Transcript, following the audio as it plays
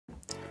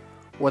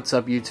What's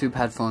up YouTube,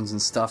 headphones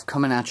and stuff,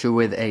 coming at you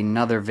with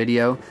another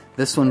video.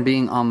 This one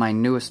being on my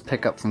newest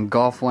pickup from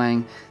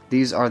Wang.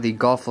 These are the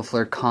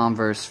Fleur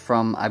Converse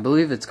from, I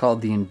believe it's called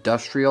the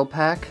Industrial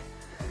Pack.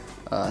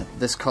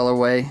 This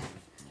colorway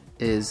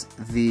is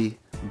the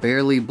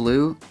Barely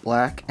Blue,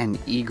 Black, and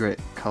Egret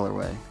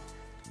colorway.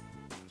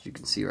 As you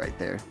can see right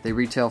there. They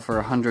retail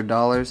for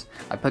 $100.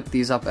 I picked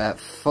these up at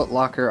Foot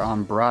Locker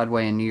on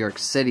Broadway in New York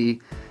City.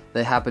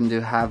 They happen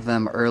to have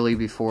them early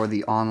before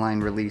the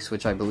online release,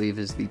 which I believe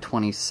is the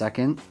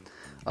 22nd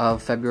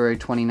of February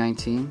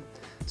 2019.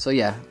 So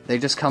yeah, they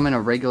just come in a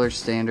regular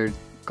standard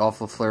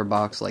Fleur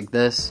box like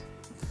this.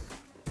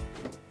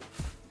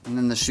 And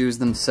then the shoes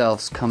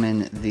themselves come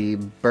in the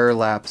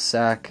burlap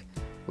sack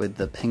with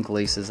the pink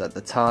laces at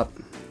the top.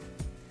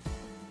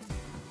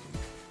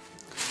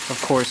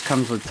 Of course,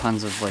 comes with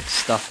tons of like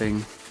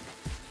stuffing.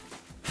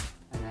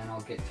 And then I'll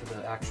get to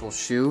the actual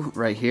shoe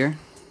right here.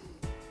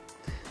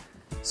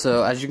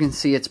 So as you can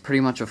see, it's pretty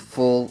much a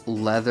full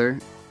leather.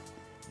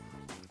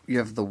 You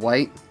have the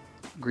white,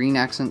 green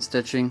accent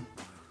stitching,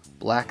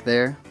 black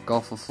there,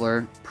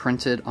 Fleur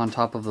printed on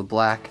top of the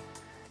black,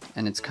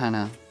 and it's kind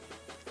of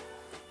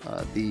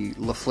the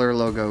Fleur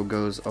logo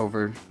goes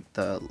over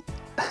the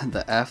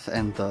F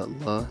and the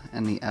L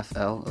and the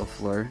FL of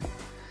Fleur.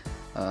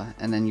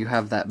 And then you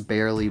have that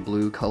barely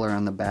blue color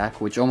on the back,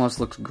 which almost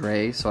looks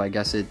gray, so I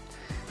guess it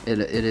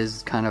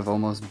is kind of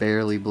almost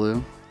barely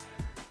blue.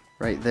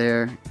 Right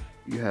there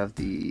you have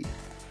the,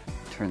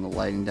 turn the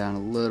lighting down a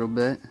little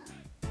bit,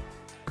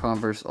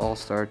 Converse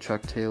All-Star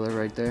Chuck Taylor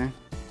right there,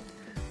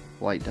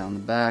 white down the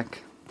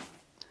back,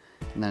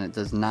 and then it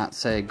does not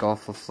say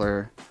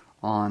Fleur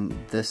on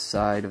this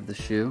side of the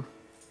shoe.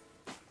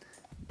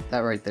 That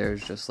right there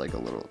is just like a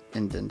little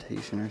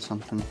indentation or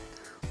something,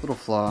 little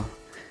flaw.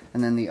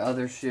 And then the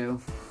other shoe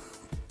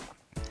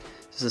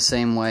is the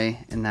same way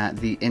in that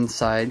the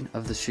inside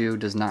of the shoe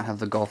does not have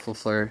the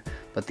Fleur,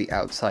 but the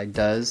outside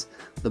does.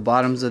 The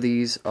bottoms of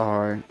these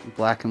are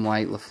black and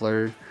white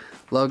Fleur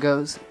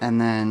logos,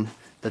 and then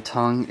the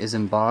tongue is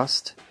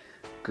embossed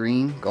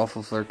green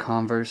Fleur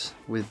Converse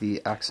with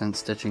the accent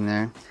stitching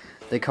there.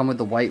 They come with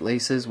the white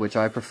laces, which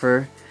I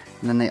prefer,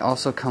 and then they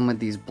also come with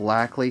these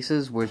black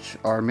laces, which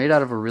are made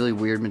out of a really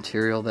weird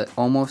material that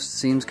almost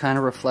seems kind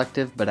of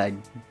reflective, but I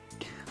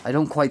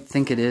don't quite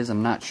think it is.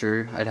 I'm not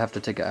sure. I'd have to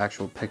take an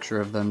actual picture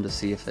of them to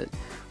see if it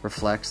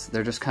reflects.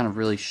 They're just kind of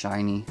really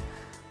shiny.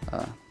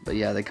 But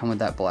yeah, they come with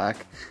that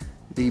black.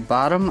 The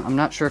bottom, I'm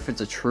not sure if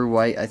it's a true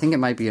white. I think it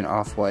might be an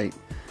off-white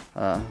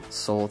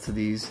sole to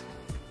these.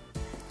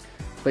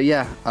 But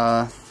yeah,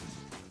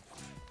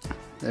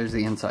 there's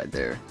the inside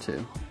there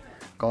too.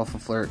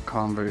 Fleur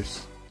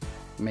Converse,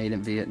 made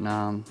in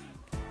Vietnam.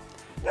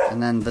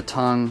 And then the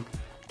tongue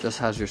just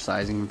has your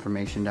sizing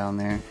information down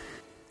there.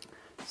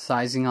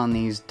 Sizing on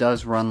these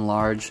does run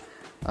large.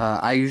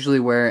 I usually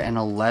wear an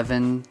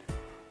 11,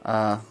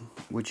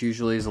 which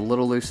usually is a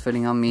little loose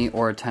fitting on me,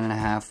 or a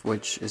 10.5,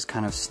 which is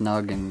kind of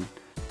snug and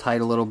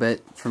tight a little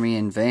bit for me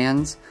in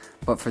Vans.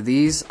 But for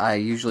these, I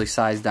usually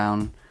size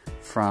down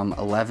from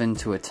 11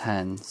 to a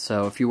 10.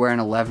 So if you wear an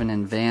 11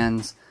 in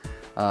Vans,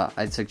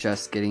 I'd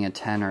suggest getting a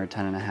 10 or a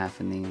 10.5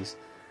 in these,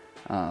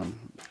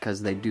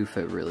 because they do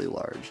fit really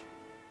large.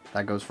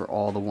 That goes for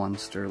all the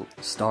one-star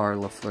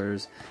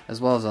Fleurs,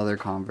 as well as other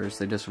Converse.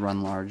 They just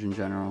run large in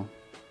general.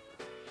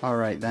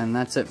 Alright then,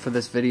 that's it for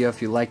this video.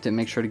 If you liked it,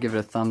 make sure to give it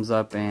a thumbs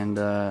up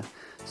and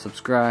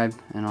subscribe,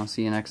 and I'll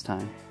see you next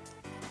time.